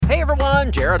Hey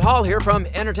everyone, Jared Hall here from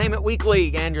Entertainment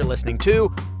Weekly, and you're listening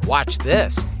to Watch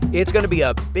This. It's going to be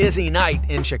a busy night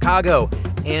in Chicago,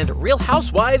 and Real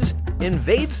Housewives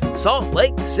invades Salt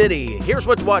Lake City. Here's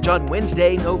what to watch on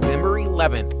Wednesday, November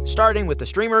 11th, starting with the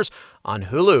streamers on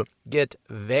Hulu. Get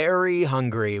very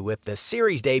hungry with the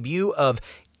series debut of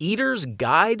Eater's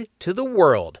Guide to the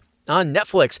World. On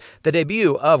Netflix, the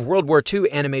debut of World War II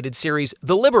animated series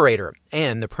The Liberator,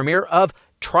 and the premiere of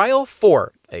Trial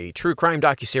 4, a true crime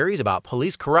docuseries about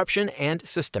police corruption and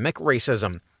systemic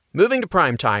racism. Moving to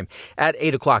primetime, at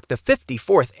 8 o'clock, the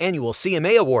 54th Annual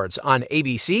CMA Awards on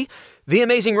ABC, The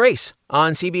Amazing Race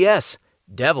on CBS,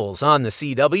 Devils on the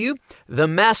CW, The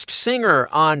Masked Singer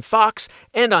on Fox,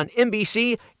 and on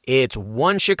NBC, it's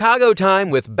One Chicago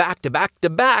time with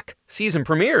back-to-back-to-back season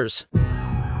premieres.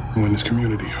 When this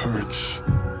community hurts,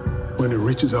 when it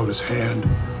reaches out its hand,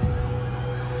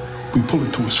 we pull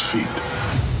it to its feet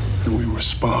and we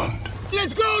respond.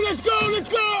 Let's go, let's go, let's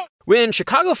go! When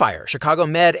Chicago Fire, Chicago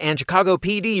Med, and Chicago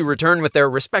PD return with their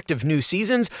respective new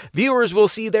seasons, viewers will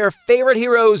see their favorite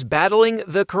heroes battling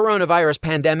the coronavirus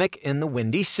pandemic in the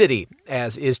Windy City.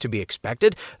 As is to be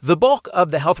expected, the bulk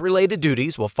of the health-related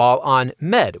duties will fall on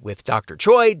Med, with Dr.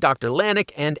 Choi, Dr.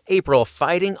 Lanik, and April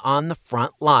fighting on the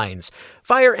front lines.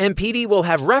 Fire and PD will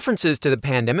have references to the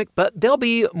pandemic, but they'll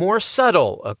be more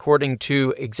subtle, according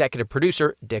to executive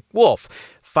producer Dick Wolf.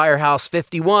 Firehouse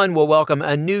 51 will welcome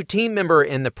a new team member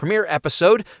in the premiere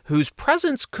episode whose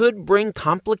presence could bring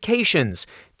complications.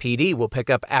 PD will pick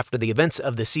up after the events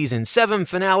of the season 7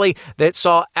 finale that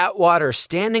saw Atwater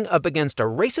standing up against a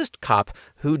racist cop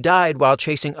who died while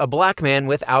chasing a black man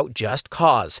without just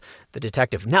cause. The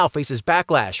detective now faces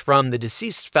backlash from the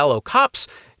deceased fellow cops,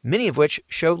 many of which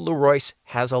show LaRoyce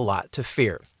has a lot to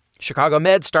fear. Chicago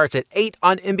Med starts at 8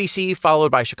 on NBC,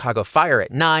 followed by Chicago Fire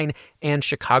at 9 and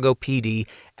Chicago PD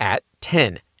at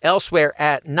 10. Elsewhere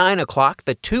at 9 o'clock,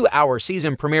 the 2-hour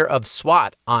season premiere of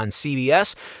SWAT on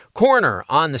CBS, Coroner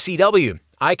on the CW,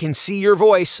 I Can See Your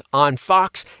Voice on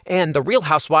Fox, and The Real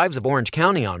Housewives of Orange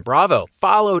County on Bravo,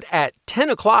 followed at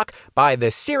 10 o'clock by the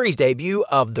series debut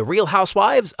of The Real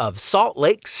Housewives of Salt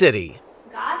Lake City.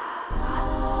 God?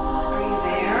 Are you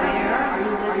there?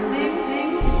 Are you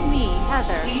listening? It's me,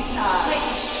 Heather.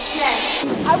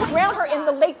 I would drown her in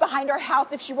the lake behind our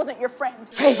house if she wasn't your friend.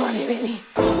 Pray for me, Whitney.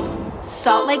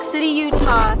 Salt Lake City,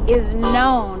 Utah is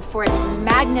known for its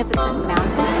magnificent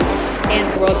mountains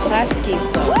and world-class ski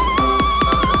slopes.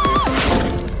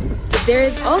 There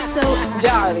is also,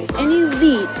 darling, an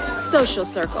elite social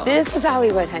circle. This is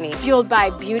Hollywood, honey. fueled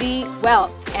by beauty,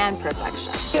 wealth, and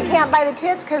perfection. You can't buy the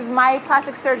tits because my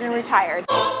plastic surgeon retired.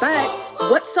 But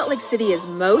what Salt Lake City is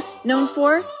most known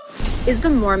for is the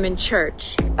Mormon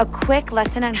Church. A quick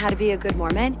lesson on how to be a good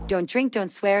Mormon. Don't drink,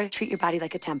 don't swear, treat your body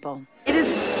like a temple. It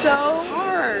is so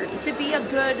hard to be a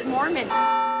good Mormon.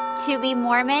 To be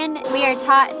Mormon, we are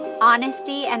taught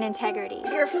honesty and integrity.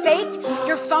 You're fake,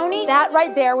 you're phony. That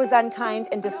right there was unkind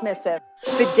and dismissive.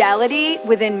 Fidelity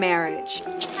within marriage.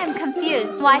 I'm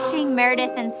confused. Watching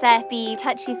Meredith and Seth be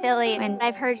touchy-feely, and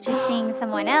I've heard just seeing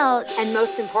someone else. And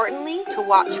most importantly, to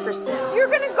watch for sin. You're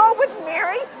gonna go with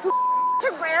Mary, who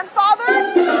her grandfather?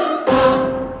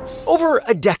 Over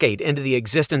a decade into the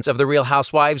existence of The Real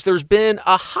Housewives, there's been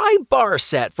a high bar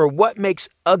set for what makes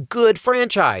a good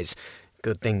franchise.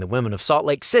 Good thing the women of Salt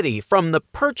Lake City, from the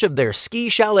perch of their ski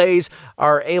chalets,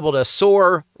 are able to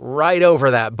soar right over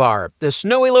that bar. The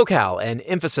snowy locale and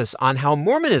emphasis on how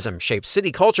Mormonism shapes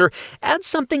city culture adds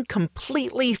something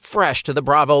completely fresh to the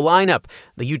Bravo lineup.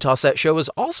 The Utah set show is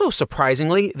also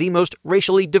surprisingly the most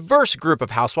racially diverse group of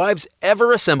housewives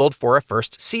ever assembled for a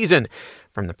first season.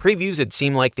 From the previews, it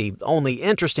seemed like the only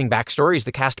interesting backstory is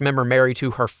the cast member married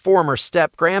to her former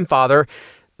step-grandfather.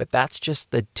 But that's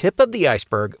just the tip of the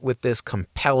iceberg with this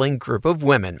compelling group of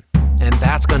women. And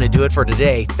that's going to do it for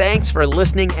today. Thanks for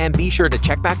listening, and be sure to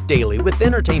check back daily with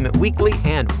Entertainment Weekly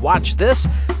and Watch This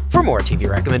for more TV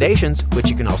recommendations, which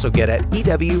you can also get at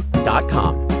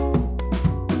EW.com.